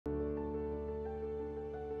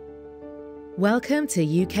Welcome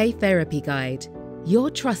to UK Therapy Guide,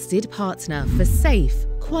 your trusted partner for safe,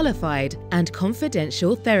 qualified and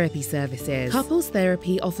confidential therapy services. Couples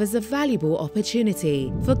therapy offers a valuable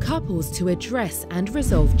opportunity for couples to address and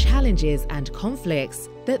resolve challenges and conflicts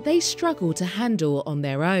that they struggle to handle on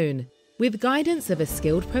their own. With guidance of a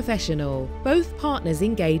skilled professional, both partners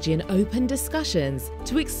engage in open discussions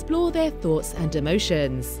to explore their thoughts and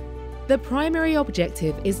emotions. The primary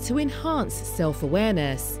objective is to enhance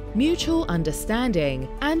self-awareness, mutual understanding,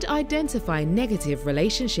 and identify negative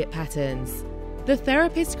relationship patterns. The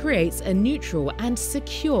therapist creates a neutral and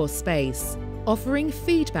secure space, offering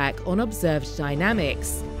feedback on observed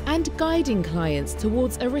dynamics and guiding clients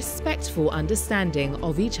towards a respectful understanding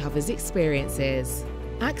of each other's experiences.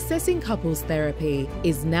 Accessing couples therapy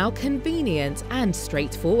is now convenient and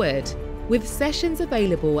straightforward, with sessions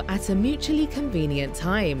available at a mutually convenient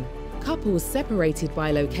time. Couples separated by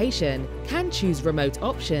location can choose remote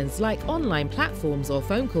options like online platforms or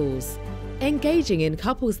phone calls. Engaging in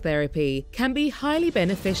couples therapy can be highly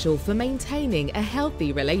beneficial for maintaining a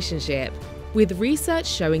healthy relationship, with research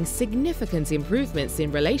showing significant improvements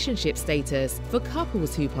in relationship status for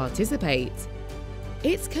couples who participate.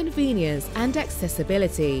 Its convenience and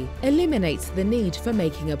accessibility eliminates the need for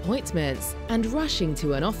making appointments and rushing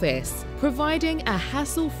to an office, providing a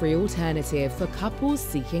hassle-free alternative for couples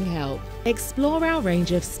seeking help. Explore our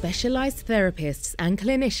range of specialized therapists and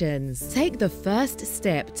clinicians. Take the first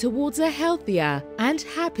step towards a healthier and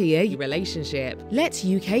happier relationship. Let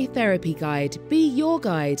UK Therapy Guide be your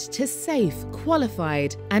guide to safe,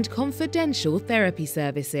 qualified, and confidential therapy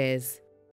services.